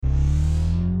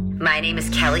My name is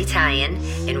Kelly Tyan,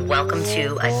 and welcome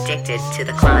to Addicted to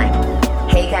the Climb.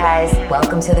 Hey guys,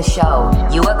 welcome to the show.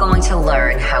 You are going to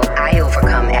learn how I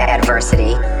overcome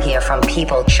adversity, hear from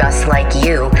people just like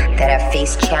you that have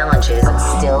faced challenges and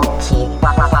still keep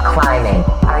climbing.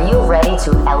 Are you ready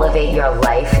to elevate your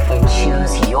life and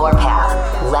choose your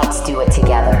path? Let's do it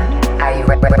together. Are you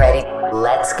ready?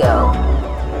 Let's go.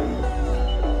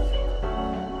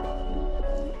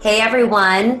 Hey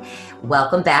everyone,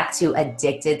 welcome back to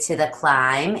Addicted to the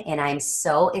Climb, and I'm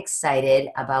so excited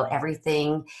about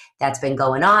everything that's been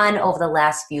going on over the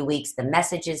last few weeks, the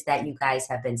messages that you guys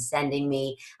have been sending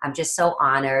me. I'm just so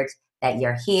honored that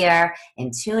you're here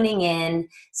and tuning in,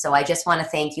 so I just want to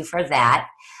thank you for that.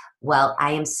 Well,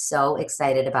 I am so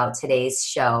excited about today's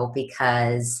show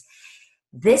because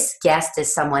this guest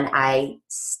is someone I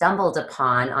stumbled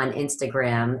upon on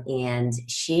Instagram, and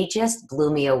she just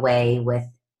blew me away with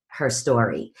her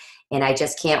story. And I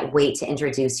just can't wait to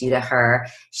introduce you to her.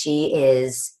 She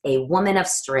is a woman of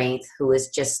strength who is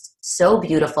just so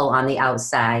beautiful on the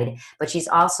outside, but she's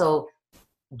also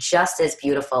just as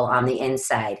beautiful on the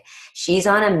inside. She's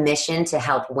on a mission to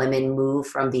help women move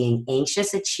from being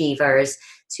anxious achievers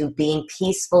to being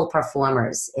peaceful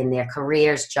performers in their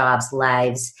careers, jobs,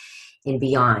 lives, and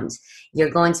beyond.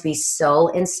 You're going to be so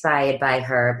inspired by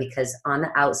her because on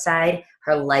the outside,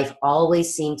 her life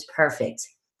always seemed perfect.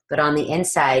 But on the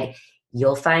inside,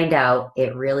 you'll find out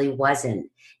it really wasn't.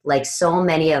 Like so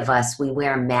many of us, we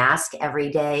wear a mask every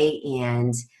day.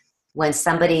 And when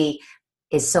somebody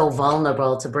is so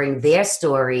vulnerable to bring their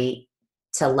story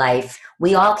to life,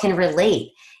 we all can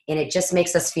relate. And it just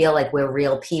makes us feel like we're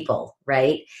real people,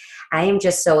 right? I am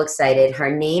just so excited.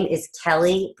 Her name is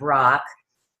Kelly Brock,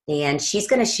 and she's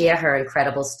going to share her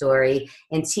incredible story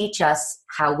and teach us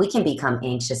how we can become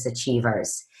anxious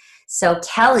achievers. So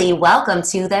Kelly, welcome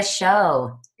to the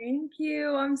show. Thank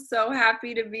you. I'm so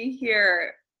happy to be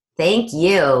here. Thank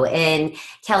you. And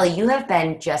Kelly, you have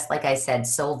been, just like I said,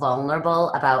 so vulnerable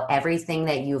about everything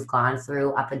that you've gone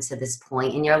through up until this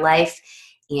point in your life.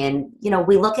 And, you know,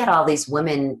 we look at all these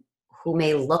women who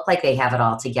may look like they have it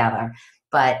all together,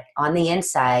 but on the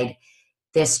inside,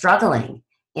 they're struggling.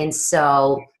 And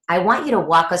so I want you to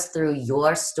walk us through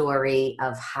your story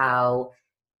of how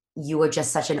you were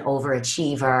just such an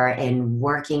overachiever and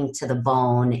working to the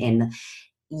bone, and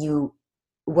you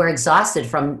were exhausted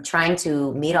from trying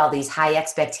to meet all these high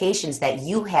expectations that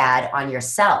you had on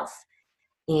yourself.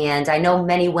 And I know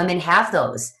many women have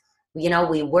those. You know,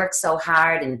 we work so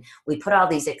hard and we put all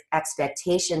these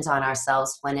expectations on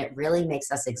ourselves when it really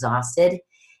makes us exhausted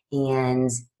and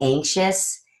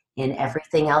anxious and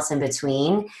everything else in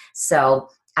between. So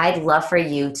I'd love for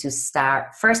you to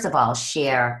start, first of all,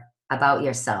 share about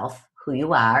yourself, who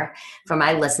you are, for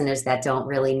my listeners that don't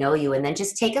really know you, and then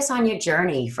just take us on your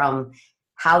journey from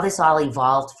how this all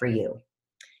evolved for you.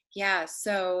 Yeah,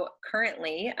 so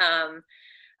currently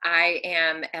I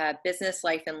am a business,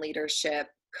 life, and leadership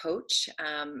coach.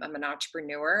 I'm an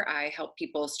entrepreneur. I help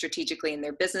people strategically in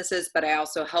their businesses, but I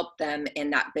also help them in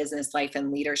that business, life,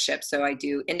 and leadership. So I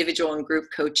do individual and group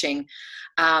coaching.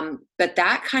 But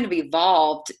that kind of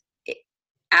evolved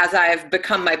as I've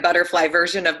become my butterfly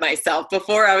version of myself.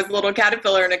 Before I was a little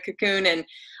caterpillar in a cocoon, and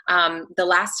the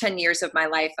last 10 years of my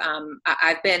life,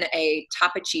 I've been a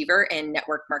top achiever in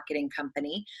network marketing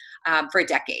company for a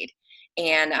decade.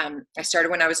 And I started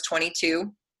when I was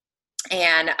 22.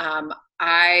 And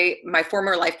my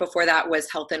former life before that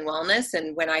was health and wellness.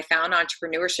 And when I found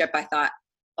entrepreneurship, I thought,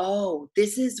 oh,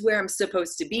 this is where I'm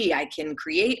supposed to be. I can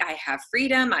create, I have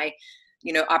freedom.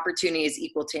 Opportunity is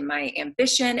equal to my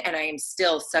ambition. And I am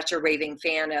still such a raving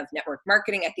fan of network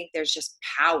marketing. I think there's just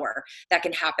power that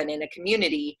can happen in a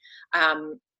community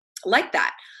like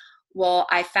that. Well,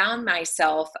 I found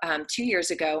myself 2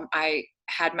 years ago, I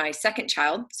had my second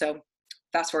child. So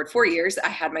fast forward 4 years, I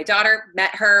had my daughter,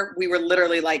 met her. We were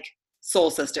literally like soul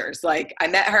sisters. Like I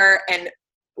met her and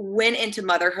went into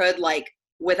motherhood like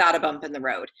without a bump in the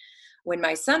road. When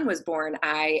my son was born,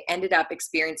 I ended up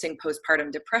experiencing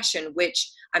postpartum depression,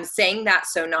 which I'm saying that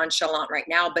so nonchalant right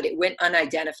now, but it went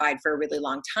unidentified for a really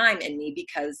long time in me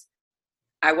because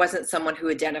I wasn't someone who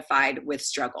identified with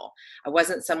struggle. I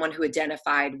wasn't someone who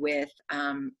identified with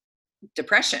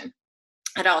depression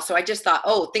at all. So I just thought,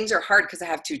 oh, things are hard because I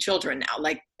have 2 children now.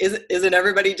 Like, isn't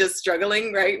everybody just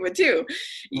struggling, right, with 2?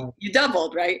 You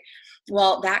doubled, right?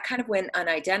 Well, that kind of went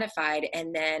unidentified.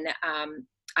 And then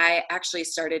I actually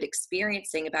started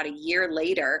experiencing about a year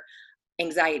later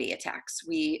anxiety attacks.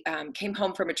 We came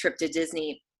home from a trip to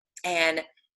Disney, and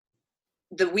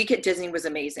the week at Disney was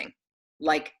amazing,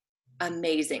 like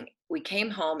amazing. We came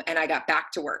home and I got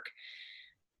back to work,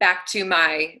 back to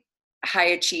my high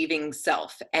achieving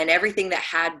self, and everything that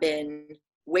had been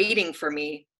waiting for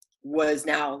me was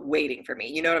now waiting for me.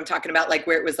 You know what I'm talking about? Like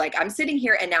where it was like, I'm sitting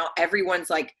here and now everyone's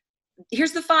like,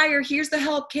 here's the fire, here's the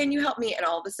help, can you help me? And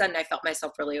all of a sudden I felt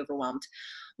myself really overwhelmed.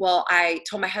 Well, I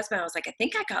told my husband, I was like, I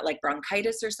think I got like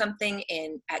bronchitis or something.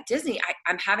 And at Disney,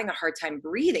 I'm having a hard time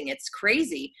breathing. It's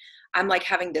crazy. I'm like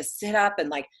having to sit up and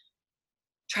like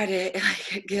try to,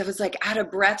 like, I was like out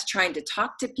of breath trying to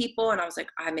talk to people. And I was like,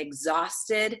 I'm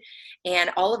exhausted.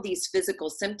 And all of these physical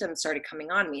symptoms started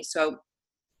coming on me. So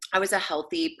I was a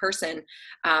healthy person.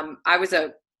 I was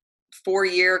a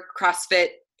 4-year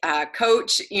CrossFit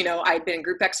coach. You know, I'd been in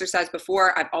group exercise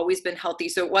before. I've always been healthy.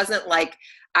 So it wasn't like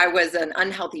I was an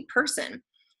unhealthy person.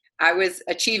 I was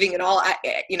achieving in all,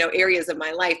 you know, areas of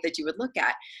my life that you would look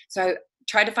at. So I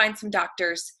tried to find some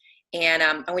doctors, and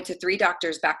I went to 3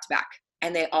 doctors back to back,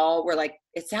 and they all were like,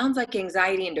 it sounds like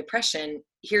anxiety and depression.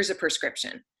 Here's a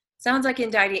prescription. Sounds like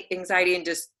anxiety and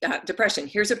just depression.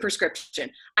 Here's a prescription.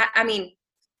 I mean,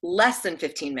 less than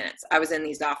 15 minutes, I was in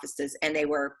these offices and they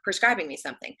were prescribing me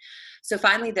something. So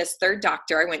finally, this 3rd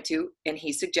doctor I went to, and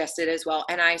he suggested as well.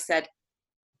 And I said,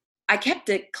 I kept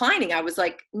declining. I was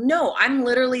like, no, I'm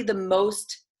literally the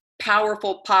most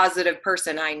powerful, positive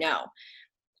person I know.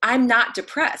 I'm not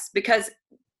depressed, because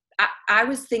I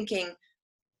was thinking,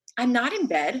 I'm not in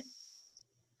bed.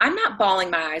 I'm not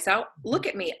bawling my eyes out. Look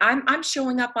at me. I'm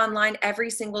showing up online every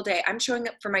single day. I'm showing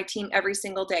up for my team every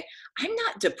single day. I'm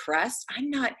not depressed. I'm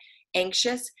not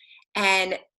anxious.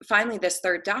 And finally, this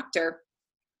 3rd doctor,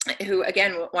 who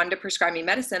again wanted to prescribe me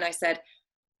medicine, I said,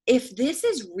 if this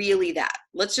is really that,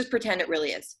 let's just pretend it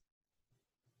really is.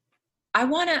 I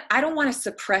don't want to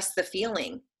suppress the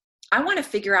feeling. I want to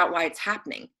figure out why it's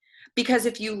happening. Because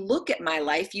if you look at my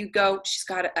life, you go, she's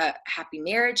got a happy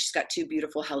marriage. She's got 2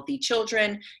 beautiful, healthy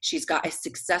children. She's got a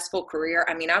successful career.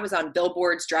 I mean, I was on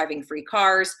billboards, driving free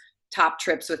cars, top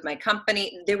trips with my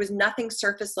company. There was nothing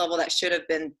surface level that should have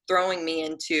been throwing me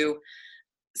into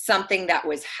something that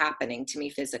was happening to me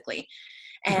physically.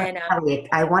 And Elliot,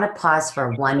 I want to pause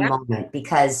for one yeah. moment,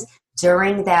 because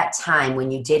during that time when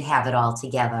you did have it all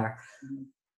together,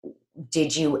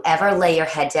 did you ever lay your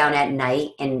head down at night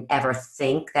and ever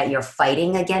think that you're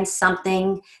fighting against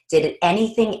something? Did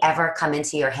anything ever come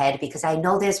into your head? Because I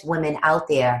know there's women out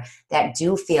there that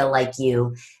do feel like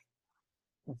you.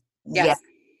 Yeah. Yes.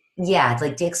 Yeah.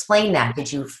 Like, to explain that,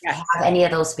 did you Yes. have any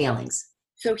of those feelings?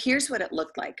 So here's what it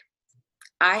looked like.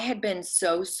 I had been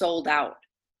so sold out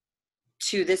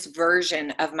to this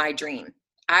version of my dream.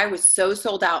 I was so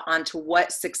sold out onto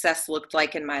what success looked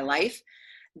like in my life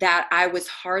that I was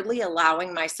hardly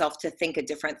allowing myself to think a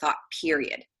different thought,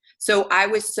 period. So I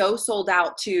was so sold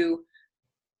out to,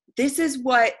 this is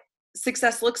what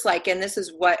success looks like, and this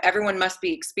is what everyone must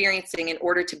be experiencing in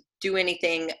order to do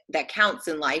anything that counts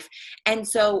in life. And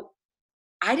so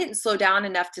I didn't slow down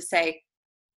enough to say,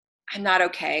 I'm not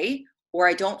okay, or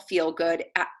I don't feel good.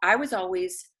 I was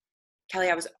always, Kelly,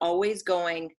 I was always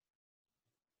going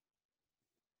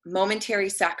momentary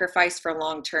sacrifice for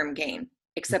long-term gain.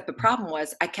 Except the problem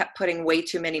was I kept putting way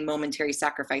too many momentary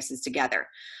sacrifices together.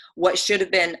 What should have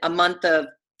been a month of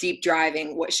deep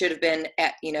driving, what should have been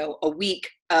a week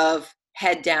of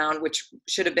head down, which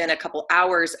should have been a couple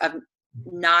hours of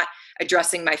not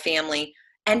addressing my family,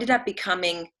 ended up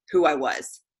becoming who I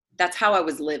was. That's how I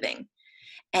was living.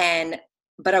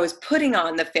 But I was putting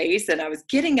on the face, and I was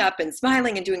getting up and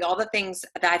smiling and doing all the things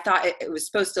that I thought it was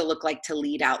supposed to look like to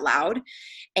lead out loud.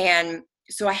 And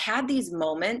so I had these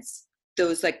moments,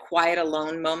 those like quiet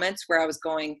alone moments, where I was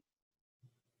going,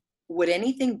 would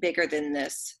anything bigger than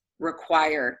this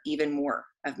require even more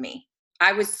of me?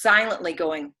 I was silently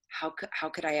going, how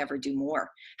could I ever do more?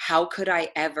 How could I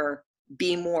ever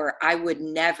be more? I would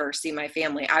never see my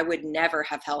family. I would never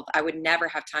have health. I would never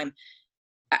have time.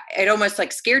 It almost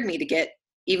like scared me to get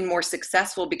even more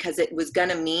successful, because it was going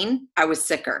to mean I was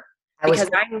sicker. Because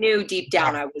I knew deep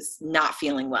down I was not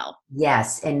feeling well.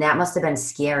 Yes. And that must have been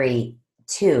scary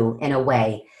too, in a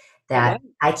way, that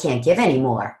I can't give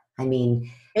anymore. I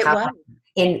mean, it was.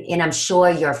 And I'm sure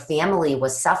your family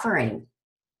was suffering.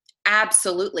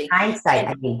 Absolutely. Hindsight,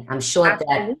 I mean, I'm sure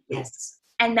that, yes.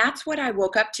 And that's what I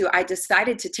woke up to. I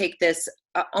decided to take this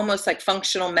almost like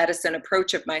functional medicine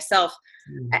approach of myself,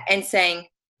 and saying,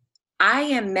 I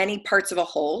am many parts of a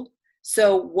whole.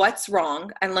 So what's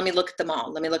wrong? And let me look at them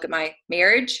all. Let me look at my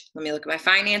marriage. Let me look at my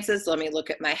finances. Let me look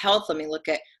at my health. Let me look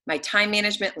at my time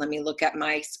management. Let me look at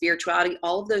my spirituality.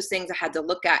 All of those things I had to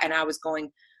look at. And I was going,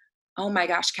 oh my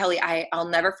gosh, Kelly, I'll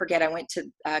never forget. I went to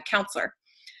a counselor.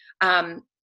 And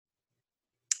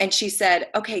she said,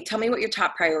 okay, tell me what your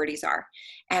top priorities are.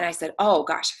 And I said, oh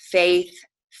gosh, faith,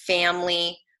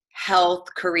 family, health,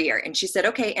 career. And she said,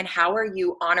 okay, and how are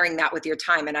you honoring that with your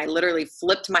time? And I literally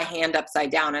flipped my hand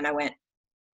upside down and I went,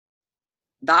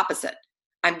 the opposite.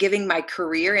 I'm giving my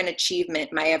career and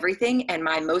achievement my everything, and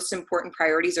my most important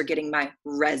priorities are getting my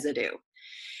residue.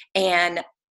 And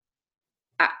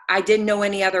I didn't know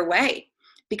any other way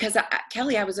because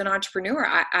Kelly, I was an entrepreneur.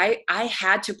 I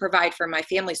had to provide for my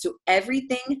family. So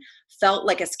everything felt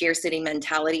like a scarcity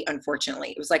mentality.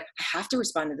 Unfortunately, it was like, I have to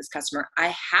respond to this customer.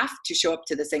 I have to show up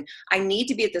to this thing. I need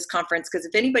to be at this conference because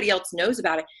if anybody else knows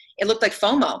about it, it looked like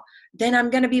FOMO. Then I'm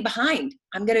going to be behind.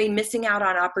 I'm going to be missing out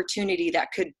on opportunity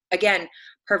that could, again,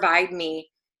 provide me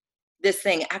this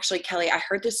thing. Actually, Kelly, I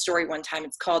heard this story one time.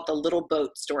 It's called the Little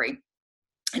Boat Story,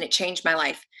 and it changed my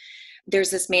life.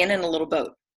 There's this man in a little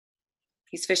boat.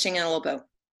 He's fishing in a little boat.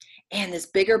 And this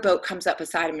bigger boat comes up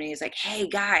beside him and he's like, hey,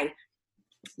 guy,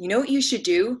 you know what you should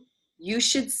do? You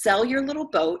should sell your little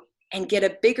boat and get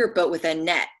a bigger boat with a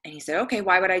net. And he said, okay,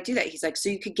 why would I do that? He's like, so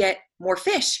you could get more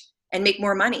fish and make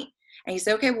more money. And he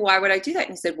said, okay, well, why would I do that?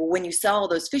 And he said, well, when you sell all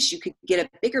those fish, you could get a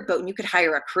bigger boat and you could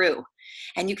hire a crew.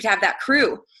 And you could have that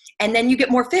crew. And then you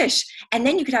get more fish. And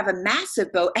then you could have a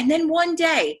massive boat. And then one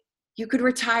day, you could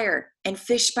retire and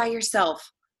fish by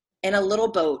yourself in a little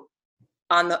boat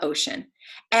on the ocean.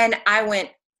 And I went,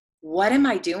 what am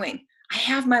I doing? I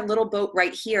have my little boat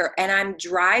right here and I'm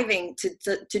driving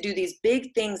to do these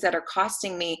big things that are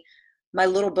costing me my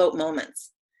little boat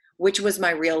moments, which was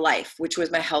my real life, which was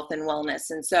my health and wellness.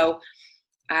 And so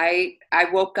I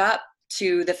woke up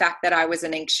to the fact that I was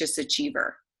an anxious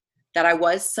achiever, that I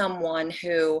was someone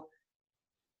who,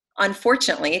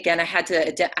 unfortunately, again, I had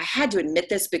to admit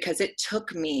this because it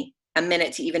took me a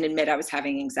minute to even admit I was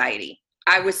having anxiety.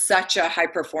 I was such a high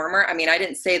performer. I mean, I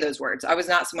didn't say those words. I was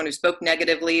not someone who spoke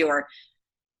negatively or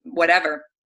whatever.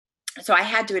 So I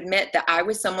had to admit that I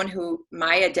was someone who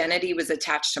my identity was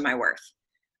attached to my worth.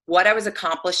 What I was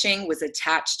accomplishing was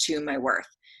attached to my worth.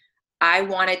 I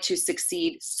wanted to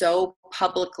succeed so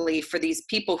publicly for these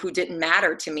people who didn't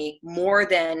matter to me more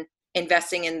than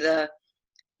investing in the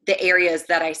areas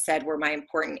that I said were my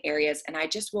important areas. And I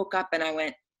just woke up and I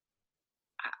went,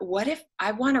 what if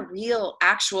I want a real,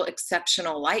 actual,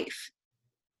 exceptional life?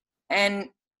 And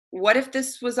what if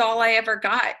this was all I ever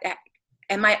got?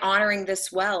 Am I honoring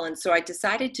this well? And so I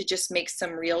decided to just make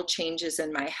some real changes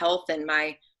in my health and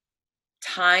my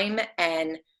time.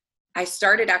 And I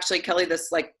started actually, Kelly,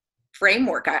 this like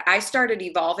framework. I started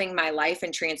evolving my life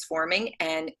and transforming.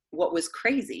 And what was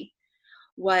crazy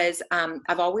was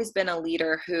I've always been a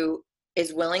leader who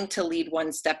is willing to lead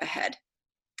one step ahead.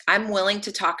 I'm willing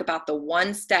to talk about the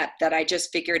one step that I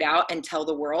just figured out and tell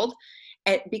the world,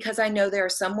 because I know there are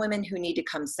some women who need to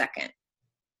come second.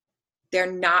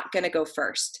 They're not going to go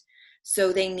first.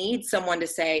 So they need someone to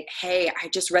say, hey, I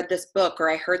just read this book, or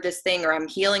I heard this thing, or I'm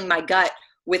healing my gut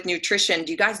with nutrition.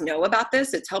 Do you guys know about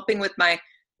this? It's helping with my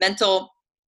mental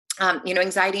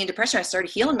anxiety and depression. I started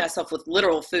healing myself with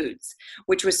literal foods,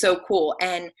 which was so cool.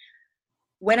 And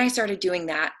when I started doing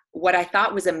that, what I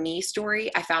thought was a me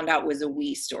story, I found out was a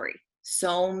we story.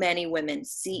 So many women,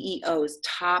 CEOs,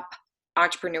 top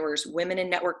entrepreneurs, women in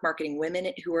network marketing,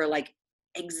 women who are like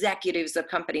executives of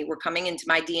company were coming into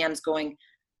my DMs going,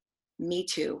 me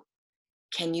too.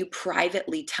 Can you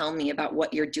privately tell me about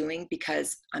what you're doing?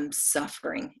 Because I'm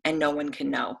suffering and no one can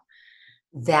know.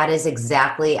 That is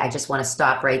exactly, I just want to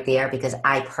stop right there because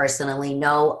I personally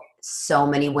know so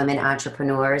many women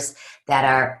entrepreneurs that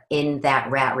are in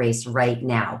that rat race right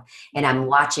now. And I'm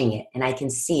watching it and I can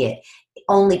see it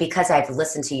only because I've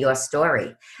listened to your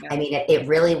story. Yeah. I mean, it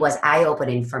really was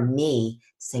eye-opening for me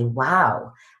to say,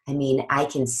 wow, I mean, I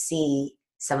can see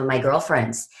some of my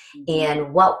girlfriends. Mm-hmm.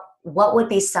 And what would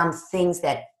be some things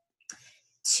that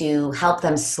to help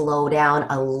them slow down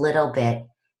a little bit,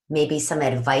 maybe some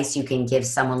advice you can give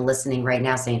someone listening right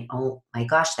now saying, oh my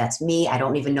gosh, that's me. I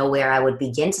don't even know where I would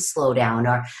begin to slow down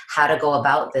or how to go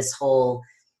about this whole,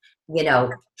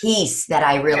 piece that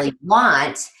I really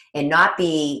want and not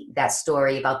be that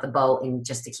story about the boat and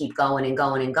just to keep going and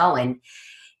going and going.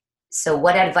 So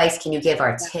what advice can you give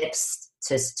or tips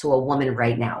to a woman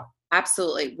right now?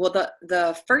 Absolutely. Well,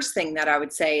 the first thing that I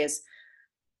would say is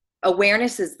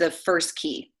awareness is the first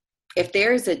key. If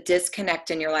there's a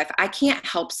disconnect in your life, I can't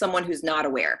help someone who's not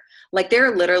aware. Like there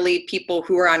are literally people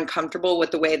who are uncomfortable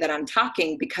with the way that I'm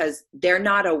talking because they're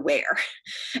not aware.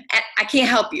 And I can't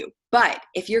help you. But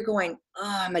if you're going,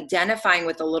 oh, I'm identifying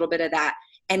with a little bit of that.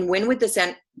 And when would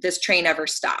this train ever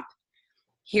stop?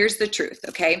 Here's the truth,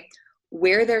 okay?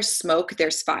 Where there's smoke,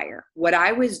 there's fire. What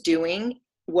I was doing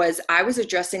was I was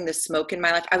addressing the smoke in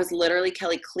my life. I was literally,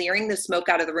 Kelly, clearing the smoke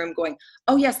out of the room going,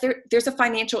 oh yes, there's a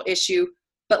financial issue,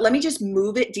 but let me just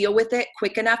move it, deal with it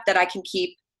quick enough that I can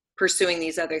keep pursuing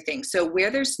these other things. So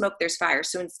where there's smoke, there's fire.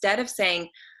 So instead of saying,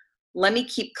 let me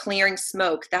keep clearing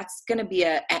smoke, that's going to be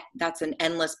that's an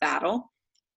endless battle.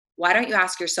 Why don't you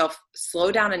ask yourself,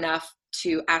 slow down enough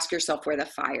to ask yourself where the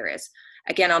fire is?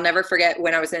 Again, I'll never forget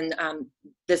when I was in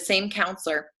the same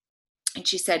counselor, and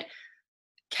she said,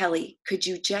 Kelly, could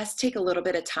you just take a little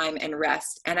bit of time and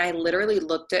rest? And I literally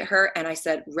looked at her and I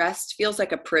said, rest feels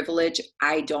like a privilege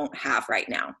I don't have right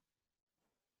now.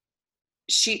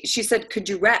 She said, could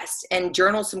you rest and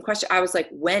journal some questions? I was like,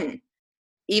 when?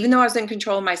 Even though I was in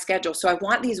control of my schedule. So I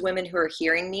want these women who are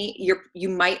hearing me, you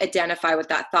might identify with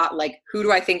that thought, like, who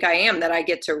do I think I am that I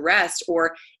get to rest?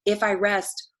 Or if I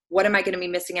rest, what am I going to be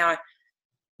missing out on?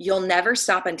 You'll never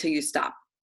stop until you stop.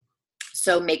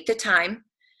 So make the time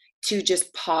to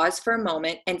just pause for a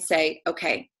moment and say,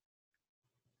 okay,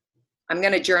 I'm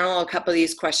going to journal a couple of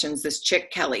these questions this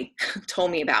chick Kelly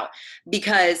told me about,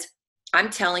 because I'm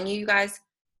telling you, you guys,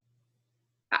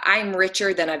 I'm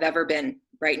richer than I've ever been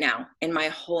right now in my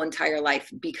whole entire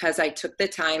life, because I took the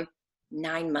time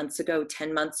 9 months ago,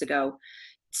 10 months ago,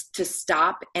 to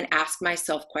stop and ask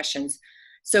myself questions.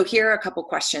 So here are a couple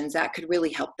questions that could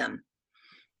really help them.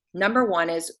 Number one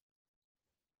is,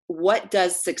 what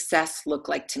does success look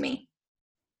like to me?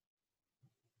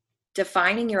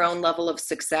 Defining your own level of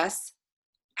success.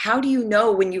 How do you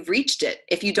know when you've reached it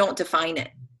if you don't define it?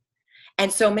 And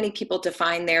so many people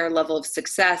define their level of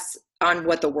success on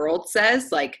what the world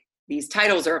says, like these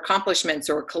titles or accomplishments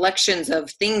or collections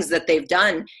of things that they've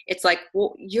done. It's like,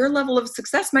 well, your level of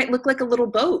success might look like a little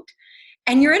boat,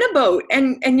 and you're in a boat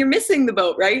and you're missing the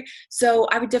boat, right? So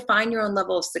I would define your own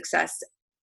level of success.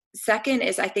 Second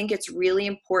is, I think it's really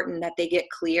important that they get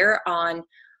clear on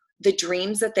the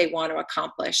dreams that they want to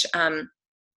accomplish.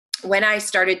 When I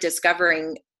started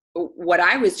discovering what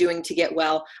I was doing to get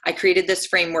well, I created this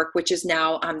framework, which is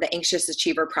now the Anxious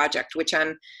Achiever Project, which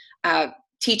I'm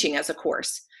teaching as a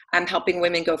course. I'm helping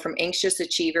women go from anxious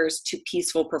achievers to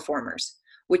peaceful performers,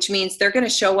 which means they're going to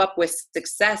show up with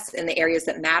success in the areas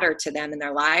that matter to them in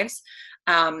their lives,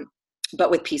 but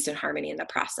with peace and harmony in the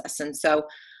process. And so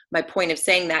my point of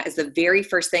saying that is, the very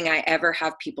first thing I ever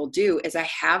have people do is I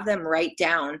have them write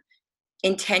down,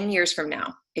 in 10 years from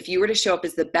now, if you were to show up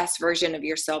as the best version of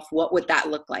yourself, what would that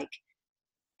look like?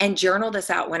 And journal this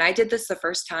out. When I did this the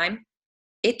first time,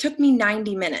 it took me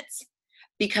 90 minutes,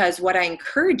 because what I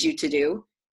encourage you to do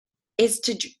is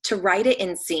to write it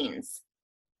in scenes,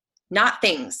 not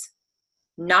things,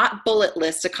 not bullet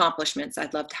list accomplishments.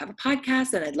 I'd love to have a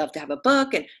podcast and I'd love to have a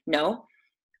book. And no,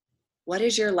 what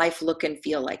does your life look and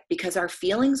feel like? Because our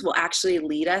feelings will actually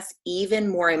lead us even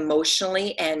more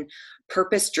emotionally and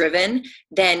purpose-driven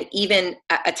than even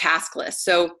a task list.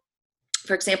 So,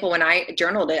 for example, when I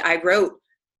journaled it, I wrote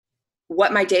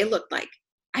what my day looked like.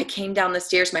 I came down the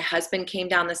stairs. My husband came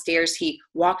down the stairs. He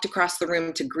walked across the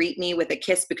room to greet me with a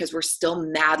kiss, because we're still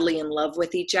madly in love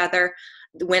with each other.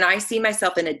 When I see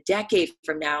myself in a decade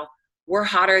from now, we're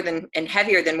hotter than and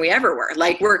heavier than we ever were.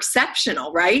 Like, we're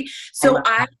exceptional, right? So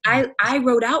I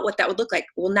wrote out what that would look like.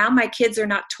 Well, now my kids are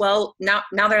not 12. Now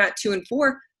they're not 2 and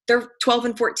 4. They're 12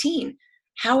 and 14.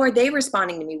 How are they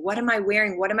responding to me? What am I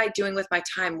wearing? What am I doing with my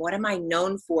time? What am I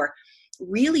known for?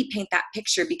 Really paint that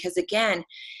picture, because again,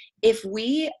 if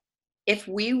we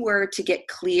were to get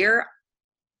clear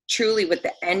truly with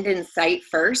the end in sight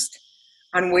first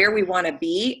on where we want to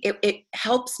be, it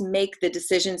helps make the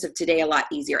decisions of today a lot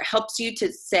easier. It helps you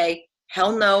to say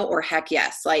hell no or heck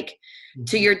yes, like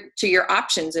to your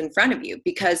options in front of you,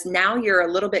 because now you're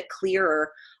a little bit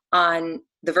clearer on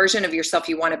the version of yourself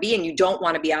you want to be, and you don't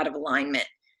want to be out of alignment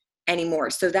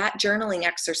anymore. So that journaling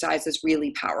exercise is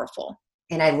really powerful.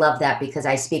 And I love that, because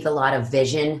I speak a lot of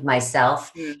vision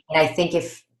myself. And I think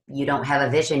if you don't have a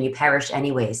vision, you perish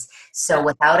anyways. So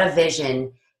without a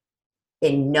vision,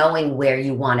 in knowing where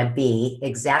you want to be,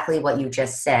 exactly what you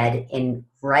just said, in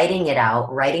writing it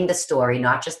out, writing the story,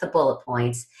 not just the bullet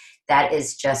points, that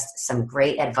is just some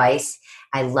great advice.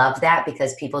 I love that,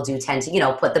 because people do tend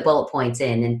to, put the bullet points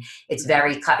in, and it's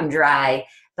very cut and dry.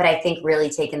 But I think really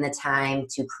taking the time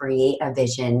to create a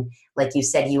vision, like you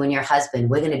said, you and your husband,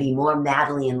 we're going to be more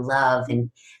madly in love.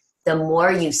 And the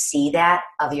more you see that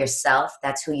of yourself,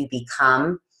 that's who you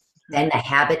become. Then the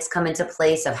habits come into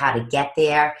place of how to get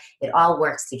there. It all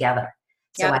works together.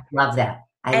 So I love that.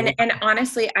 And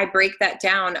honestly, I break that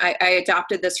down. I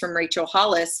adopted this from Rachel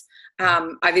Hollis.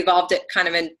 I've evolved it kind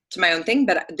of into my own thing,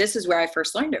 but this is where I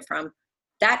first learned it from.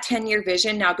 That 10-year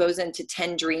vision now goes into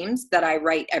 10 dreams that I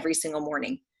write every single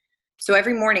morning. So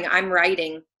every morning I'm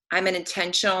writing, I'm an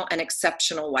intentional and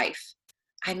exceptional wife.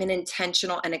 I'm an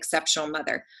intentional and exceptional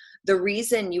mother. The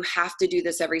reason you have to do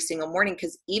this every single morning,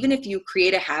 because even if you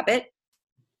create a habit,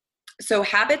 So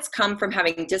habits come from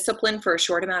having discipline for a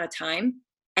short amount of time,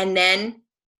 and then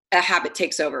a habit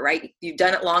takes over, right? You've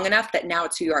done it long enough that now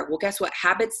it's who you are. Well, guess what?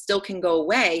 Habits still can go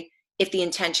away if the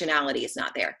intentionality is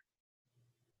not there.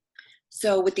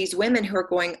 So with these women who are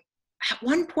going, at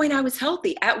one point I was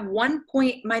healthy. At one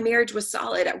point my marriage was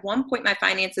solid. At one point my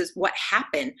finances, what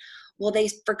happened? Well, they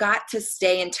forgot to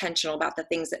stay intentional about the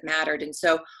things that mattered. And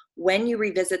so when you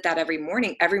revisit that every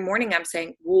morning I'm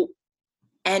saying, well,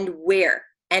 and where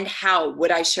and how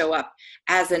would I show up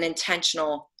as an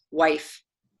intentional wife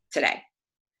today?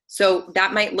 So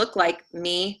that might look like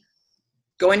me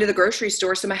going to the grocery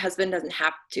store so my husband doesn't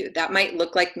have to. That might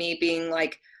look like me being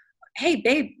like, hey,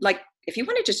 babe, like, if you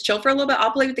want to just chill for a little bit,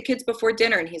 I'll play with the kids before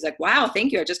dinner. And he's like, wow,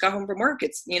 thank you. I just got home from work.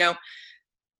 It's,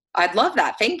 I'd love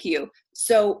that. Thank you.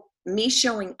 So me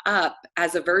showing up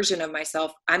as a version of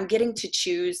myself, I'm getting to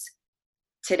choose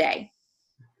today.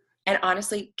 And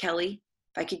honestly, Kelly,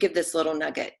 if I could give this little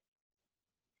nugget,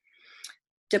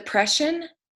 depression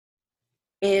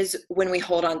is when we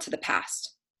hold on to the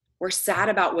past. We're sad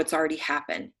about what's already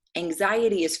happened.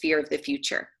 Anxiety is fear of the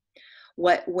future.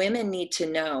 What women need to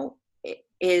know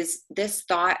is this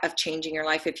thought of changing your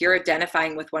life. If you're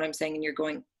identifying with what I'm saying and you're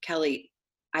going, Kelly,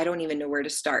 I don't even know where to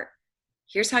start.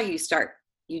 Here's how you start.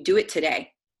 You do it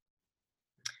today.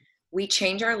 We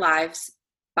change our lives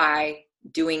by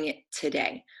doing it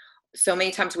today. So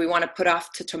many times we want to put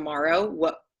off to tomorrow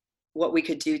what we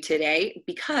could do today,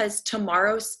 because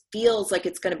tomorrow feels like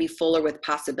it's going to be fuller with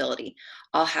possibility.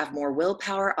 I'll have more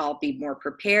willpower. I'll be more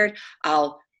prepared.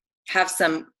 I'll have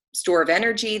some store of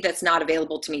energy that's not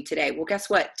available to me today. Well, guess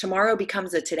what? Tomorrow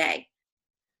becomes a today.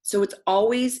 So it's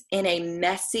always in a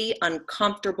messy,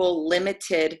 uncomfortable,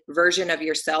 limited version of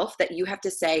yourself that you have to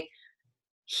say,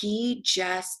 he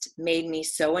just made me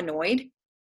so annoyed,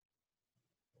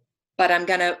 but I'm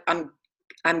gonna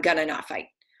not fight.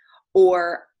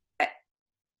 Or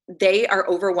they are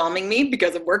overwhelming me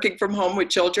because I'm working from home with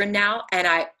children now, and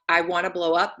I want to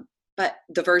blow up, but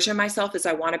the version of myself is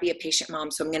I want to be a patient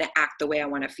mom, so I'm going to act the way I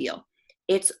want to feel.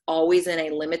 It's always in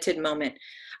a limited moment.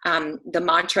 The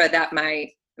mantra that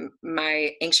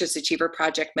my Anxious Achiever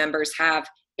Project members have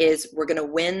is, we're going to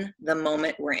win the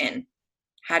moment we're in.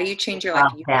 How do you change your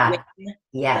life? You win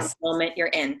the moment you're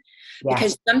in. Yes.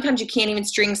 Because sometimes you can't even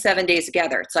string 7 days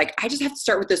together. It's like, I just have to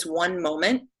start with this one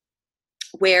moment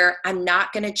where I'm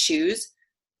not going to choose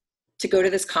to go to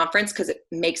this conference because it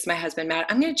makes my husband mad.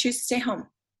 I'm going to choose to stay home.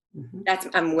 Mm-hmm.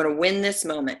 I'm going to win this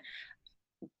moment.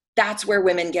 That's where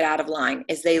women get out of line,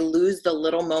 is they lose the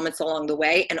little moments along the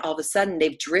way. And all of a sudden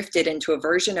they've drifted into a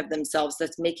version of themselves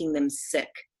that's making them sick.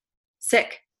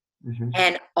 Mm-hmm.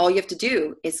 And all you have to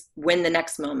do is win the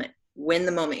next moment, win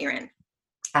the moment you're in.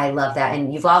 I love that.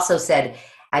 And you've also said,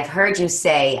 I've heard you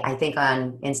say, I think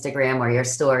on Instagram or your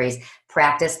stories,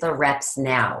 practice the reps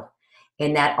now.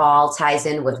 And that all ties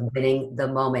in with winning the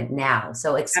moment now.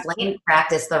 So explain, Absolutely.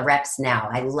 Practice the reps now.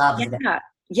 I love that.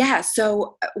 Yeah.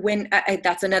 So when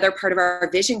that's another part of our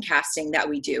vision casting that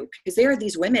we do, because there are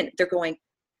these women, they're going,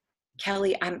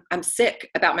 Kelly, I'm sick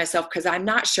about myself because I'm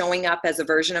not showing up as a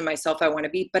version of myself I want to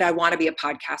be, but I want to be a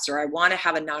podcaster. I want to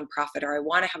have a nonprofit, or I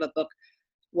want to have a book.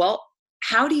 Well,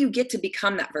 how do you get to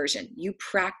become that version? You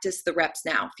practice the reps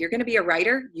now. If you're going to be a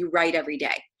writer, you write every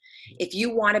day. If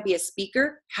you want to be a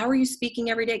speaker, how are you speaking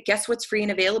every day? Guess what's free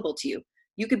and available to you?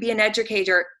 You could be an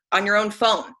educator on your own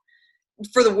phone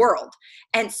for the world.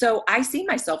 And so I see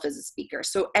myself as a speaker.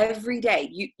 So every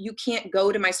day, you can't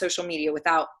go to my social media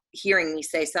without hearing me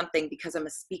say something, because I'm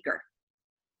a speaker.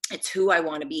 It's who I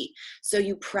want to be. So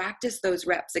you practice those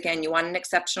reps. Again, you want an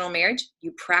exceptional marriage?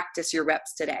 You practice your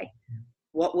reps today.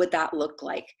 What would that look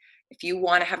like? If you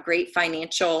want to have great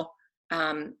financial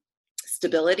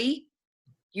stability,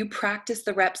 you practice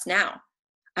the reps now.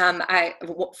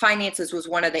 Finances was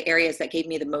one of the areas that gave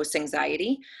me the most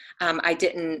anxiety. I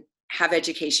didn't have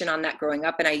education on that growing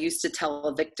up. And I used to tell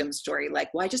a victim story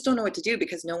like, well, I just don't know what to do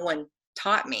because no one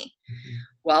taught me. Mm-hmm.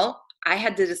 Well, I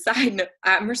had to decide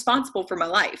I'm responsible for my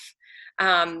life.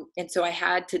 And so I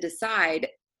had to decide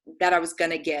that I was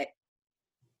going to get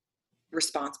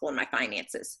responsible in my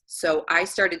finances. So I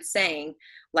started saying,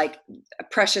 like, a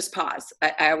precious pause.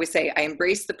 I always say I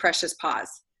embrace the precious pause,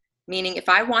 meaning if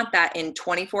I want that in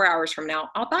 24 hours from now,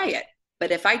 I'll buy it.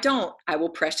 But if I don't, I will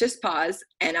precious pause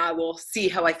and I will see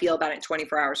how I feel about it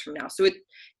 24 hours from now. So it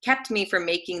kept me from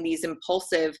making these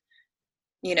impulsive,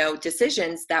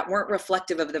 decisions that weren't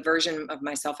reflective of the version of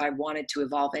myself I wanted to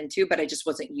evolve into, but I just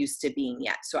wasn't used to being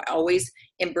yet. So I always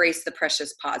embrace the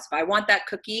precious pause. If I want that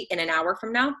cookie in an hour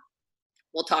from now,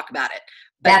 we'll talk about it.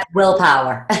 But that's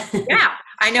willpower. Yeah,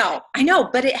 I know,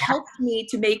 but it helped me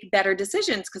to make better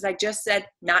decisions because I just said,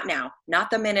 not now, not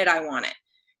the minute I want it.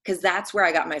 because that's where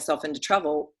I got myself into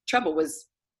trouble. Trouble was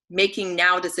making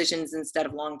now decisions instead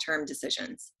of long-term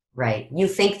decisions. Right. You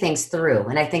think things through.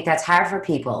 And I think that's hard for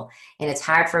people. And it's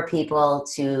hard for people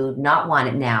to not want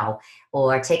it now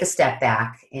or take a step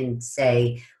back and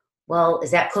say, well,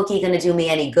 is that cookie going to do me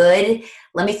any good?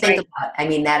 Let me think Right. about, I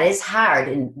mean, that is hard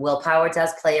and willpower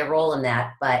does play a role in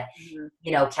that. But, Mhm.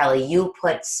 you know, Kelly, you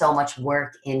put so much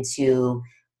work into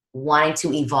wanting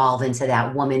to evolve into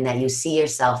that woman that you see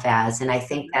yourself as. And I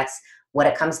think Mhm. that's what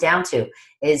it comes down to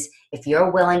is if you're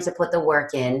willing to put the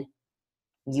work in,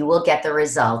 you will get the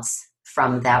results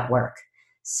from that work.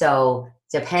 So,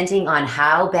 depending on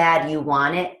how bad you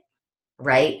want it,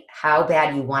 right? How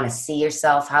bad you want to see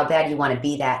yourself, how bad you want to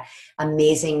be that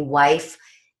amazing wife,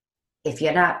 if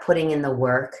you're not putting in the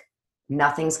work,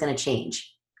 nothing's going to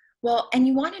change. Well, and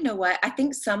you want to know what? I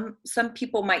think some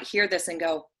people might hear this and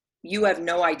go, "You have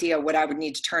no idea what I would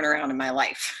need to turn around in my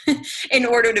life in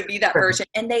order to be that Perfect. version."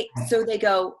 And they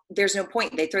go, "There's no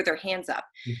point." They throw their hands up.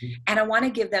 Mhm. And I want to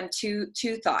give them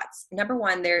two thoughts. Number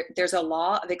one, there's a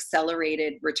law of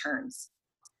accelerated returns,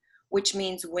 which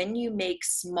means when you make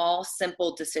small,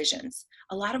 simple decisions,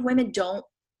 a lot of women don't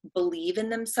believe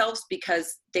in themselves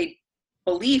because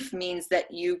belief means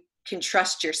that you can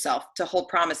trust yourself to hold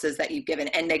promises that you've given.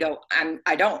 And they go,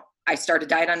 I don't. I start a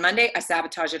diet on Monday, I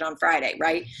sabotage it on Friday,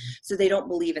 right? So they don't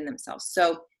believe in themselves.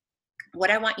 So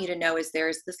what I want you to know is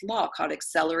there's this law called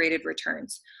accelerated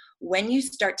returns. When you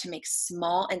start to make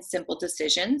small and simple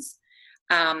decisions,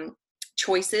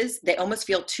 choices, they almost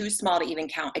feel too small to even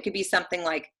count. It could be something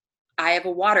like, I have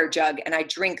a water jug and I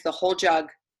drink the whole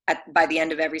jug by the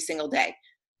end of every single day.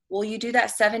 Well, you do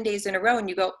that 7 days in a row and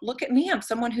you go, look at me, I'm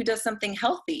someone who does something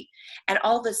healthy. And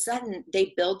all of a sudden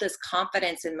they build this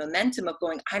confidence and momentum of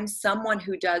going, I'm someone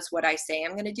who does what I say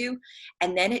I'm going to do.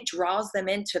 And then it draws them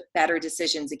into better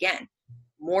decisions again,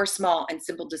 more small and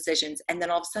simple decisions. And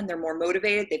then all of a sudden they're more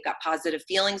motivated. They've got positive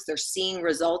feelings. They're seeing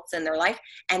results in their life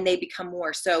and they become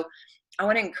more. So I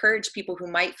want to encourage people who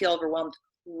might feel overwhelmed.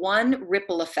 One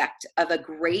ripple effect of a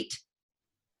great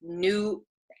new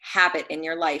habit in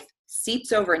your life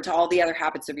seeps over into all the other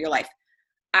habits of your life.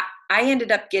 I ended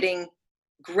up getting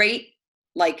great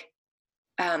like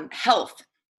health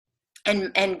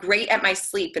and great at my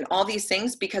sleep and all these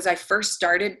things because I first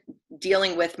started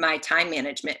dealing with my time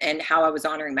management and how I was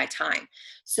honoring my time.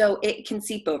 So it can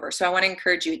seep over. So I want to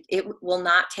encourage you, it will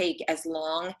not take as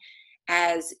long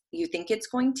as you think it's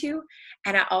going to.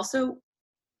 And I also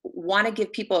want to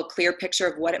give people a clear picture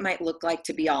of what it might look like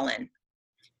to be all in.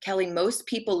 Kelly, most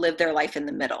people live their life in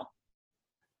the middle.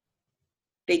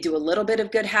 They do a little bit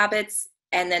of good habits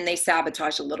and then they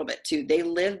sabotage a little bit too. They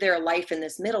live their life in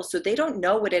this middle, so they don't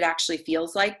know what it actually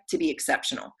feels like to be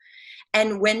exceptional.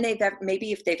 And when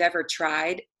maybe if they've ever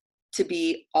tried to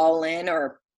be all in,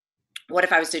 or what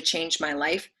if I was to change my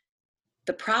life?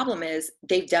 The problem is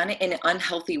they've done it in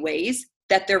unhealthy ways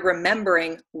that they're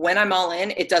remembering when I'm all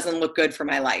in, it doesn't look good for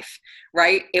my life,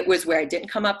 right? It was where I didn't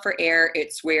come up for air.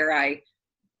 It's where I,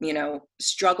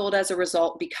 struggled as a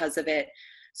result because of it.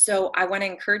 So I want to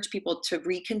encourage people to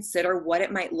reconsider what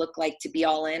it might look like to be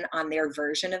all in on their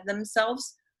version of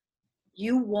themselves.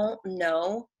 You won't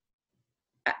know.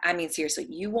 I mean, seriously,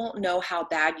 you won't know how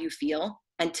bad you feel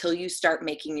until you start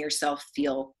making yourself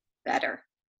feel better.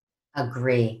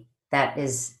 Agree. That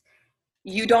is,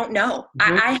 You don't know.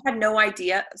 mhm, I had no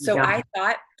idea. you So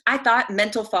don't, I thought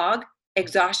mental fog,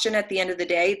 exhaustion at the end of the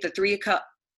day, the 3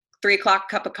 o'clock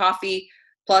cup of coffee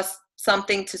plus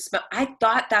something to smell. I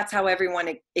thought that's how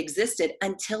everyone existed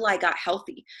until I got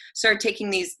healthy. Started taking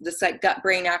this like gut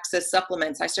brain access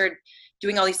supplements. I started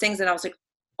doing all these things and I was like,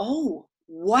 oh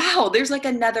wow, there's like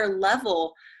another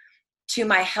level to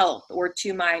my health or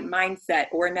to my mindset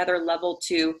or another level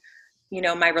to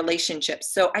my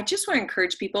relationships. So I just want to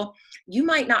encourage people, you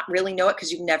might not really know it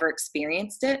because you've never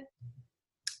experienced it.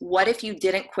 What if you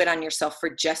didn't quit on yourself for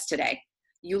just today?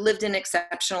 You lived an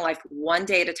exceptional life one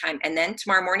day at a time, and then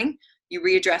tomorrow morning you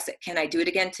readdress it. Can I do it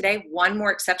again today? One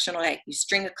more exceptional day. You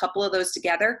string a couple of those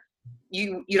together,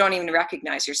 you don't even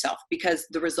recognize yourself because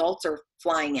the results are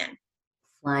flying in.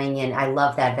 flying in. I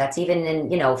love that. That's even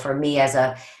in, for me as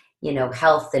a,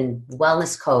 health and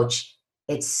wellness coach,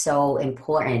 it's so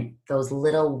important. Those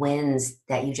little wins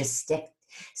that you just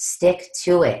stick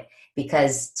to it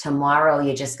because tomorrow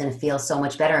you're just going to feel so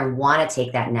much better and want to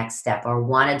take that next step or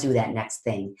want to do that next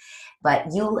thing.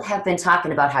 But you have been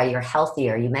talking about how you're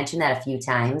healthier. You mentioned that a few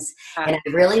times. And I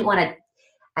really want to,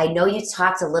 I know you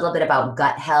talked a little bit about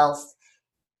gut health.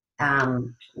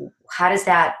 How does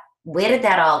that, where did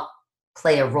that all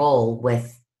play a role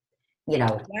with,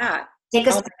 Yeah. take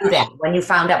us Oh through my gosh. that when you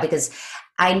found out, because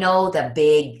I know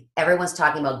everyone's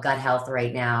talking about gut health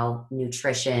right now,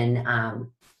 nutrition,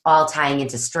 all tying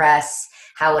into stress,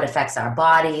 how it affects our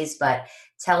bodies. But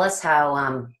tell us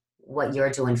what you're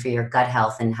doing for your gut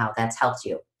health and how that's helped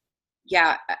you.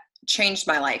 Yeah, changed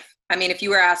my life. I mean, if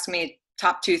you were asking me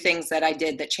top two things that I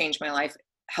did that changed my life,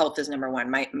 health is number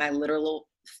one. My literal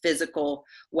physical,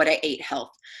 what I ate health.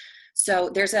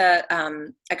 So there's a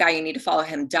guy, you need to follow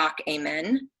him, Doc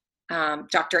Amen.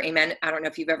 Dr. Amen. I don't know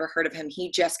if you've ever heard of him.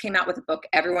 He just came out with a book.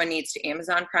 Everyone needs to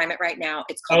Amazon Prime it right now.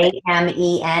 It's called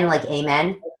AMEN, like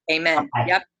amen. Amen. Okay.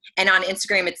 Yep. And on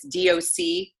Instagram, it's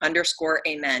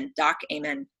DOC_Amen, Doc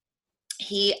Amen.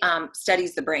 He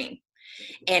studies the brain.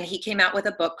 And he came out with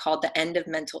a book called The End of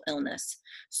Mental Illness.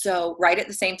 So right at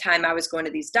the same time, I was going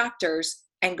to these doctors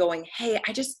and going, hey,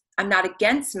 I'm not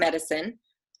against medicine.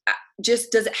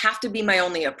 Just, does it have to be my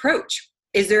only approach?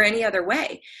 Is there any other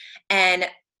way? And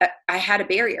I had a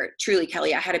barrier. Truly,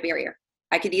 Kelly, I had a barrier.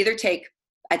 I could either take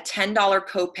a $10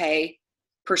 copay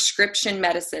prescription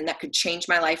medicine that could change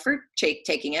my life for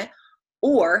taking it,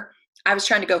 or I was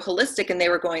trying to go holistic, and they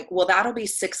were going, well, that'll be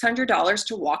 $600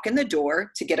 to walk in the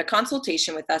door to get a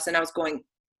consultation with us. And I was going,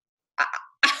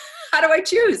 how do I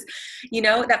choose?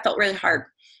 That felt really hard.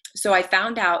 So I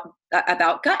found out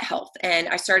about gut health, and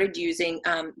I started using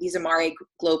these Amare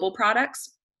Global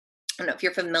products. I don't know if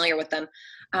you're familiar with them.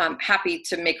 Happy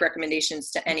to make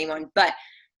recommendations to anyone, but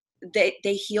they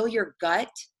heal your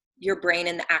gut, your brain,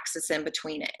 and the axis in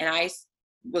between it. And I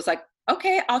was like,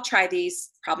 okay, I'll try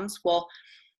these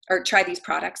try these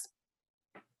products.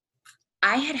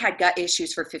 I had gut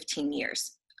issues for 15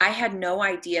 years. I had no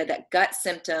idea that gut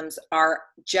symptoms are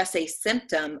just a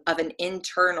symptom of an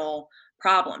internal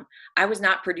problem. I was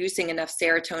not producing enough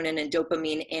serotonin and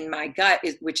dopamine in my gut,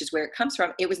 which is where it comes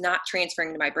from. It was not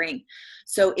transferring to my brain.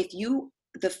 So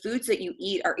the foods that you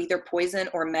eat are either poison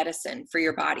or medicine for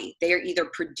your body. They are either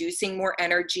producing more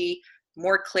energy,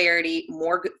 more clarity,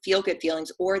 more feel-good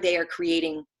feelings, or they are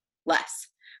creating less,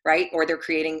 right? Or they're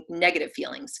creating negative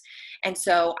feelings. And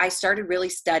so I started really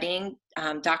studying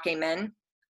Doc Amen.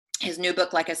 His new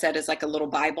book, like I said, is like a little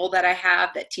Bible that I have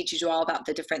that teaches you all about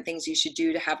the different things you should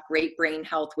do to have great brain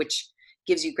health, which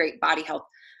gives you great body health.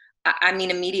 I mean,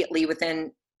 immediately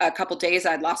within a couple of days,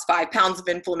 I'd lost 5 pounds of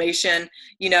inflammation.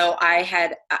 I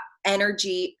had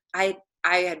energy. I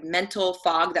had mental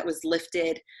fog that was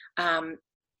lifted. I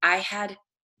had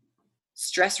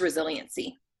stress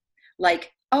resiliency.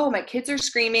 Like, oh, my kids are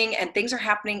screaming and things are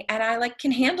happening, and I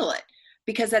can handle it.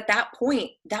 Because at that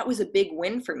point, that was a big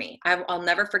win for me. I'll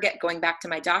never forget going back to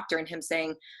my doctor and him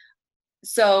saying,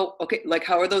 so, okay,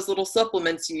 how are those little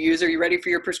supplements you use? Are you ready for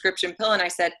your prescription pill? And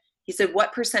he said,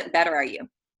 what % better are you?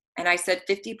 And I said,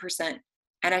 50%.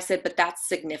 And I said, but that's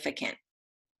significant.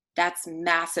 That's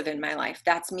massive in my life.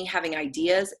 That's me having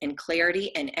ideas and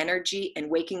clarity and energy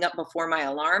and waking up before my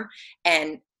alarm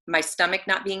and my stomach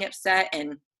not being upset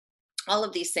and all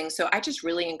of these things. So I just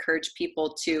really encourage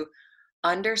people to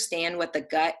understand what the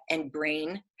gut and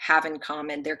brain have in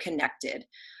common. They're connected.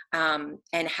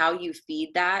 And how you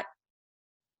feed that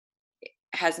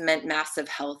has meant massive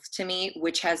health to me,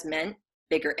 which has meant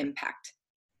bigger impact.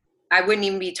 I wouldn't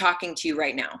even be talking to you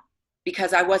right now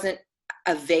because I wasn't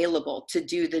available to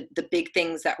do the big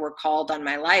things that were called on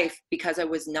my life because I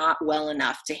was not well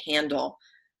enough to handle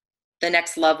the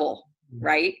next level,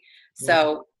 right?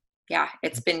 So yeah,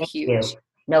 it's been huge.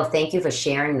 No, thank you for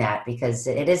sharing that because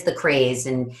it is the craze,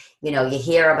 and you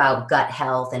hear about gut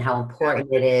health and how important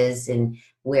it is and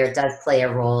where it does play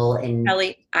a role in.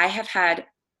 Kelly, I have had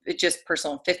just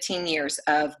personal 15 years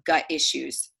of gut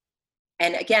issues.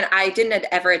 And again, I didn't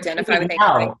ever identify with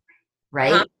anything.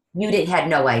 Right? You had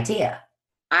no idea.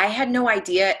 I had no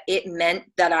idea it meant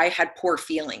that I had poor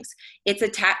feelings.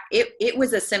 It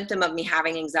was a symptom of me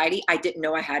having anxiety. I didn't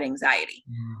know I had anxiety.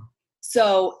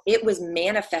 So it was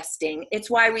manifesting. It's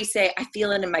why we say, I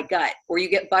feel it in my gut, or you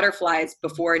get butterflies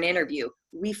before an interview.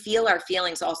 We feel our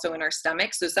feelings also in our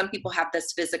stomach. So some people have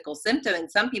this physical symptom and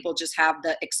some people just have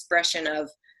the expression of,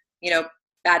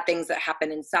 bad things that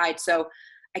happen inside. So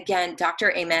again,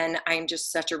 Dr. Amen, I'm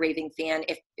just such a raving fan.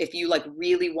 If you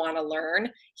really want to learn,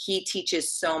 he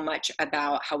teaches so much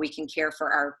about how we can care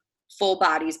for our full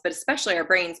bodies, but especially our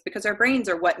brains, because our brains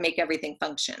are what make everything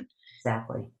function.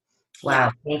 Exactly.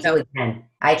 Wow. Yeah. Thank you again.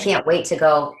 I can't wait to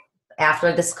go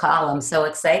after this call. I'm so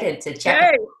excited to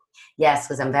check. Yes,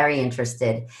 because I'm very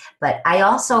interested. But I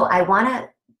want to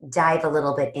dive a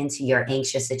little bit into your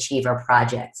Anxious Achiever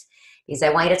project because I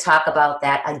want you to talk about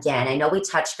that again. I know we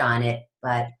touched on it,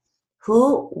 but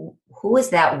who is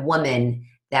that woman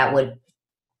that would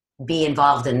be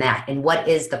involved in that? And what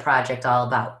is the project all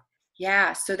about?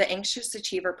 Yeah. So the Anxious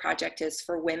Achiever project is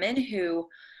for women who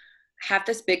have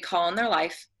this big call in their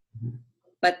life,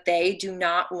 but they do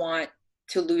not want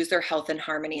to lose their health and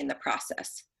harmony in the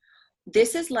process.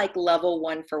 This is like level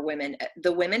one for women.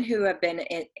 The women who have been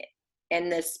in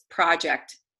this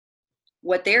project,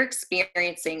 what they're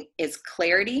experiencing is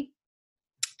clarity.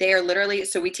 They are literally,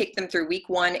 so we take them through week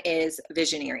one is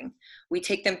visioneering. We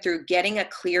take them through getting a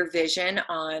clear vision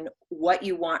on what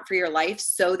you want for your life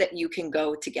so that you can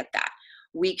go to get that.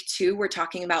 Week two, we're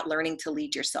talking about learning to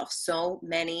lead yourself. So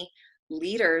many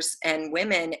leaders and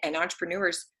women and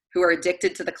entrepreneurs who are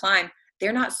addicted to the climb,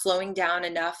 they're not slowing down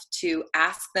enough to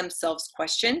ask themselves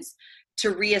questions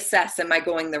to reassess, am I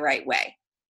going the right way?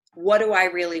 What do I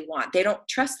really want? They don't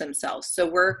trust themselves. So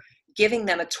we're giving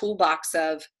them a toolbox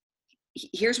of,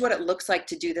 here's what it looks like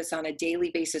to do this on a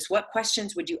daily basis. What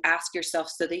questions would you ask yourself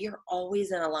so that you're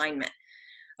always in alignment?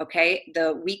 Okay.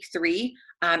 The week three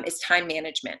is time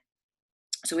management.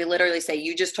 So we literally say,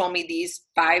 you just told me these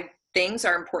 5 things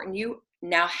are important to you.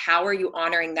 Now, how are you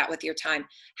honoring that with your time?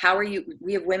 How are you?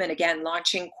 We have women, again,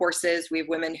 launching courses. We have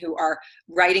women who are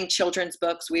writing children's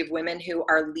books. We have women who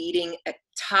are leading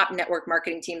top network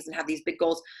marketing teams and have these big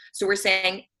goals. So we're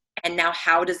saying, and now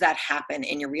how does that happen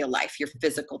in your real life, your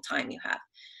physical time you have?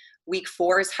 Week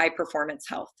 4 is high performance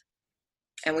health.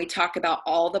 And we talk about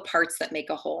all the parts that make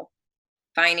a whole: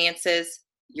 finances,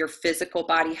 your physical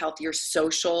body health, your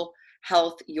social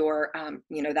health, your,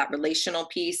 that relational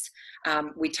piece.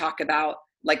 We talk about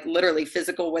like literally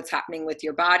physical, what's happening with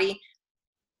your body,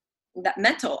 that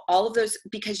mental, all of those,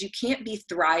 because you can't be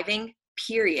thriving,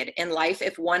 period, in life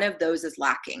if one of those is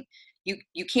lacking.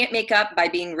 You can't make up by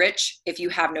being rich if you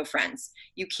have no friends.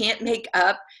 You can't make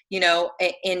up,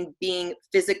 in being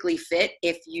physically fit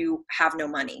if you have no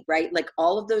money, right? Like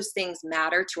all of those things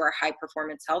matter to our high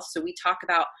performance health. So we talk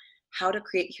about how to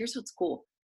create, here's what's cool.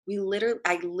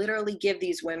 I literally give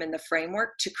these women the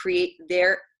framework to create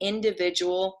their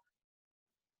individual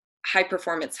high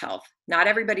performance health. Not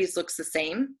everybody's looks the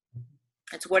same.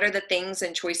 It's what are the things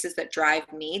and choices that drive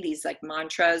me, these like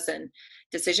mantras and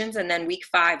decisions. And then week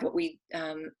 5, what we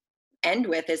end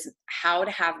with is how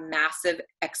to have massive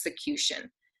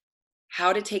execution,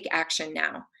 how to take action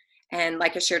now. And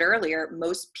like I shared earlier,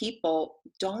 most people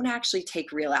don't actually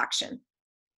take real action.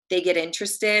 They get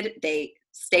interested, they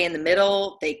stay in the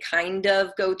middle, they kind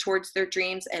of go towards their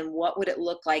dreams. And what would it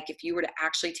look like if you were to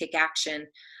actually take action?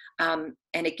 And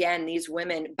again, these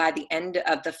women, by the end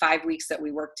of the 5 weeks that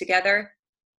we work together,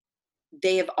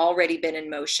 they have already been in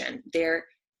motion. They're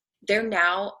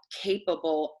now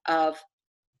capable of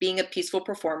being a peaceful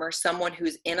performer, someone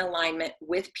who's in alignment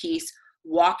with peace,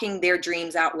 walking their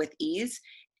dreams out with ease,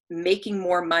 making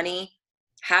more money,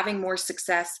 having more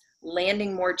success,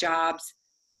 landing more jobs,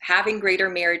 having greater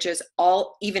marriages,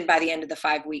 all even by the end of the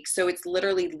 5 weeks. So it's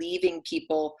literally leaving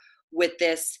people with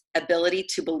this ability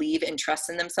to believe and trust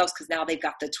in themselves, because now they've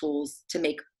got the tools to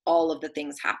make all of the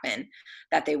things happen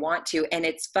that they want to. And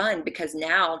it's fun because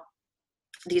now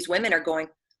these women are going,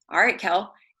 all right,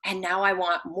 Kel, and now I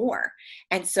want more.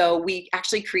 And so we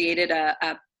actually created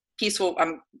a peaceful,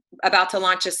 I'm about to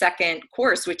launch a second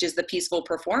course, which is the Peaceful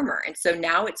Performer. And so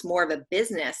now it's more of a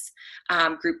business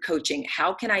group coaching.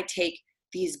 How can I take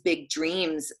these big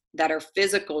dreams that are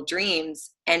physical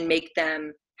dreams and make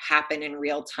them happen in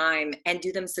real time and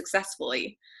do them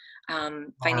successfully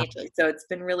financially? So it's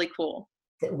been really cool.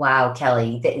 Wow,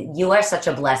 Kelly, you are such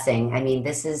a blessing. I mean,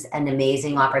 this is an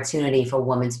amazing opportunity for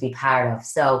women to be part of.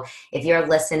 So if you're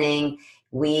listening,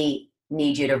 we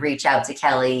need you to reach out to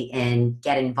Kelly and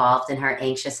get involved in her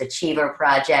Anxious Achiever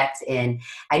project. And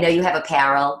I know you have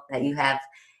apparel that you have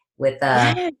with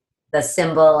Yes. the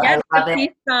symbol. Yes, I love the it.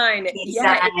 peace sign. Peace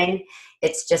Yeah. sign.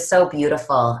 It's just so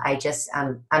beautiful.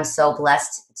 I'm so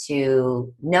blessed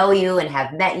to know you and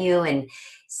have met you and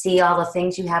see all the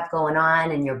things you have going on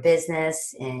in your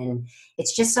business. And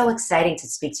it's just so exciting to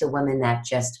speak to women that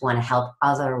just want to help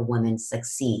other women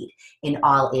succeed in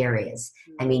all areas.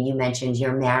 I mean, you mentioned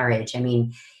your marriage. I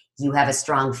mean, you have a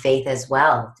strong faith as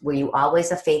well. Were you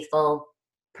always a faithful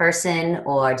person,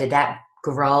 or did that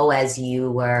grow as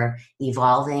you were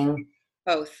evolving?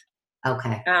 Both.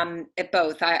 Okay.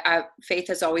 Both. Faith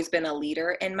has always been a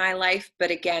leader in my life,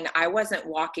 but again, I wasn't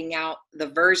walking out the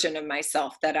version of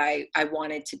myself that I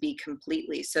wanted to be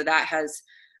completely. So that has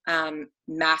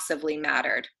massively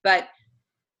mattered. But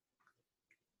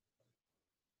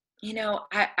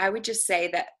I would just say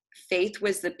that faith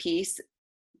was the piece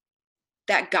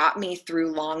that got me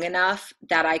through long enough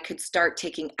that I could start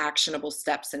taking actionable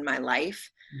steps in my life.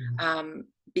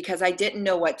 Because I didn't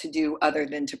know what to do other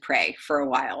than to pray for a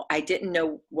while. I didn't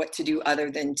know what to do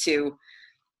other than to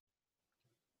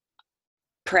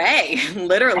pray.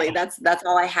 Literally, that's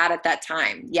all I had at that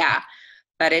time. Yeah.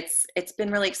 but it's been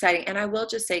really exciting. And I will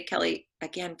just say, Kelly,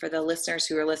 again, for the listeners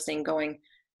who are listening, going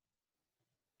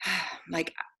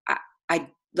like, I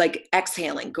like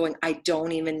exhaling, going, I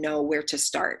don't even know where to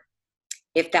start.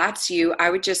 If that's you, I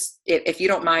would just, if you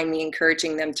don't mind me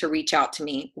encouraging them to reach out to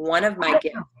me. One of my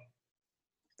gifts,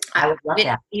 I would love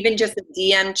that. Even just a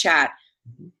DM chat.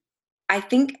 I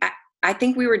think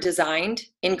we were designed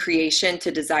in creation to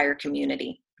desire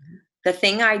community. The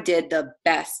thing I did the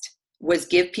best was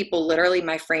give people literally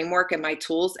my framework and my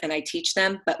tools, and I teach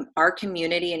them. But our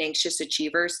community and Anxious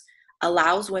Achievers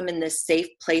allows women this safe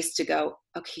place to go,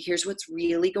 okay, here's what's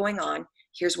really going on.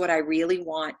 Here's what I really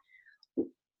want.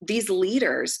 These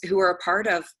leaders who are a part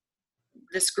of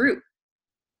this group,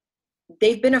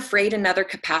 they've been afraid in other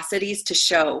capacities to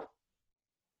show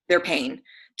their pain,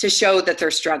 to show that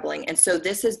they're struggling. And so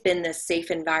this has been this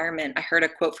safe environment. I heard a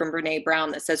quote from Brene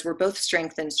Brown that says, we're both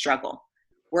strength and struggle.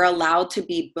 We're allowed to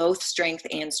be both strength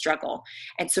and struggle.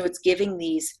 And so it's giving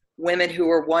these women who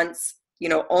were once,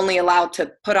 only allowed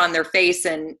to put on their face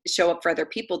and show up for other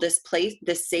people, this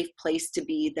safe place to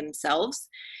be themselves.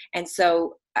 And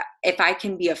so if I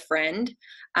can be a friend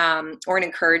or an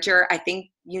encourager, I think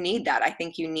you need that. I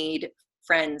think you need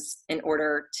friends in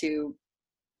order to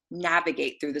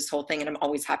navigate through this whole thing. And I'm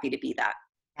always happy to be that.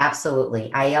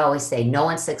 Absolutely. I always say no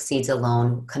one succeeds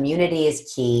alone. Community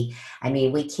is key. I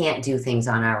mean, we can't do things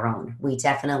on our own. We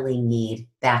definitely need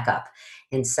backup.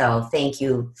 And so thank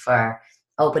you for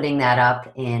opening that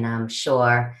up. And I'm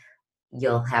sure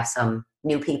you'll have some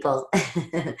new people.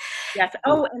 Yes.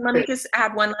 Oh, and let me just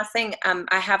add one last thing.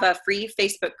 I have a free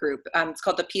Facebook group. It's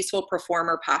called the Peaceful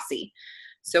Performer Posse.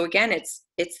 So again, it's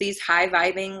these high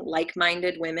vibing,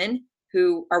 like-minded women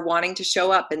who are wanting to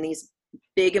show up in these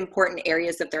big, important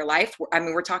areas of their life. I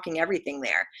mean, we're talking everything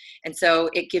there. And so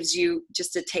it gives you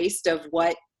just a taste of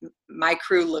what my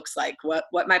crew looks like, what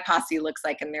my posse looks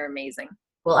like, and they're amazing.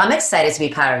 Well, I'm excited to be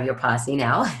part of your posse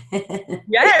now.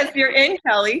 Yes, you're in,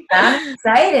 Kelly. I'm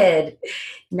excited.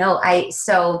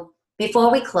 So before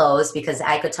we close, because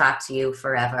I could talk to you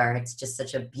forever, it's just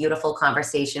such a beautiful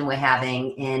conversation we're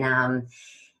having. And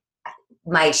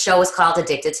my show is called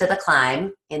Addicted to the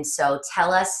Climb. And so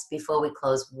tell us before we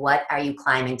close, what are you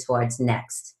climbing towards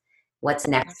next? What's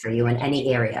next for you in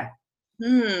any area?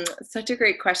 Such a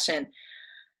great question.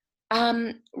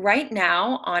 Right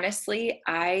now, honestly,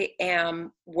 I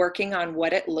am working on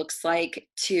what it looks like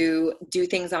to do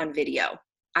things on video.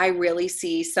 I really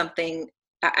see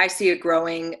I see a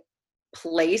growing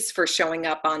place for showing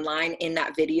up online in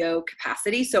that video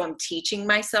capacity. So I'm teaching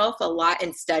myself a lot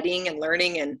and studying and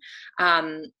learning and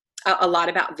a lot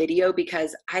about video,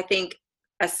 because I think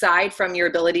aside from your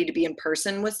ability to be in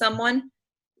person with someone,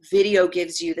 video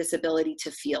gives you this ability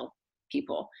to feel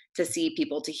people, to see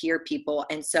people, to hear people.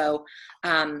 And so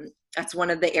that's one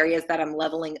of the areas that I'm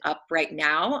leveling up right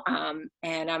now.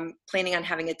 And I'm planning on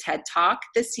having a TED Talk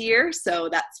this year. So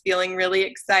that's feeling really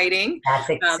exciting. That's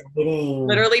exciting.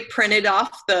 Literally printed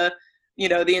off the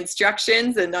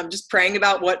instructions, and I'm just praying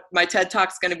about what my TED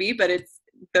Talk's going to be, but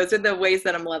those are the ways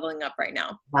that I'm leveling up right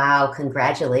now. Wow.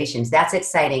 Congratulations. That's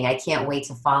exciting. I can't wait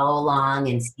to follow along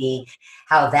and see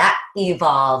how that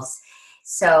evolves.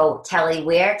 So Kelly,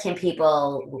 where's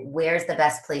the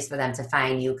best place for them to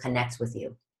find you, connect with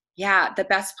you? Yeah, the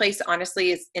best place,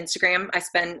 honestly, is Instagram. I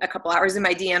spend a couple hours in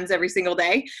my DMs every single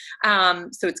day.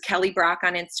 So it's Kelly Brock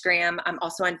on Instagram. I'm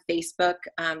also on Facebook,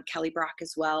 Kelly Brock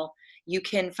as well. You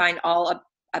can find all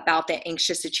about the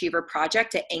Anxious Achiever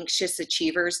Project at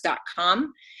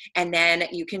anxiousachievers.com. And then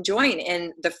you can join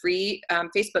in the free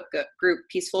Facebook group,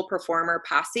 Peaceful Performer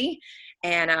Posse.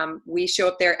 And we show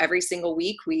up there every single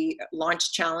week. We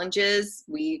launch challenges.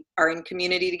 We are in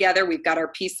community together. We've got our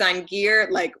peace sign gear.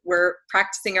 Like, we're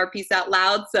practicing our peace out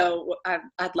loud. So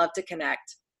I'd love to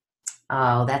connect.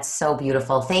 Oh, that's so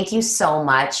beautiful. Thank you so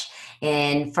much.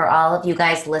 And for all of you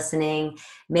guys listening,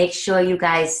 make sure you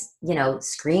guys,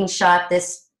 screenshot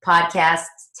this podcast,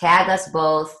 tag us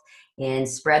both, and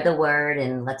spread the word,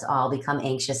 and let's all become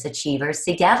anxious achievers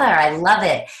together. I love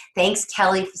it. Thanks,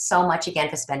 Kelly, so much again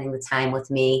for spending the time with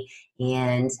me.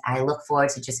 And I look forward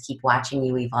to just keep watching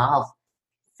you evolve.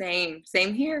 Same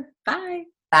here. Bye.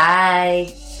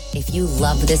 Bye. If you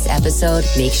loved this episode,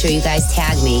 make sure you guys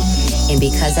tag me. And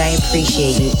because I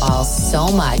appreciate you all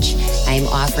so much, I am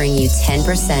offering you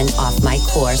 10% off my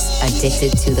course,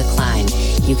 Addicted to the Climb.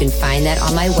 You can find that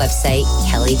on my website,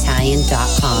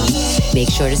 kellytyan.com. Make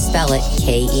sure to spell it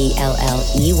KELLEYTYAN.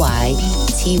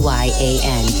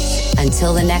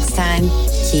 Until the next time,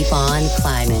 keep on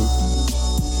climbing.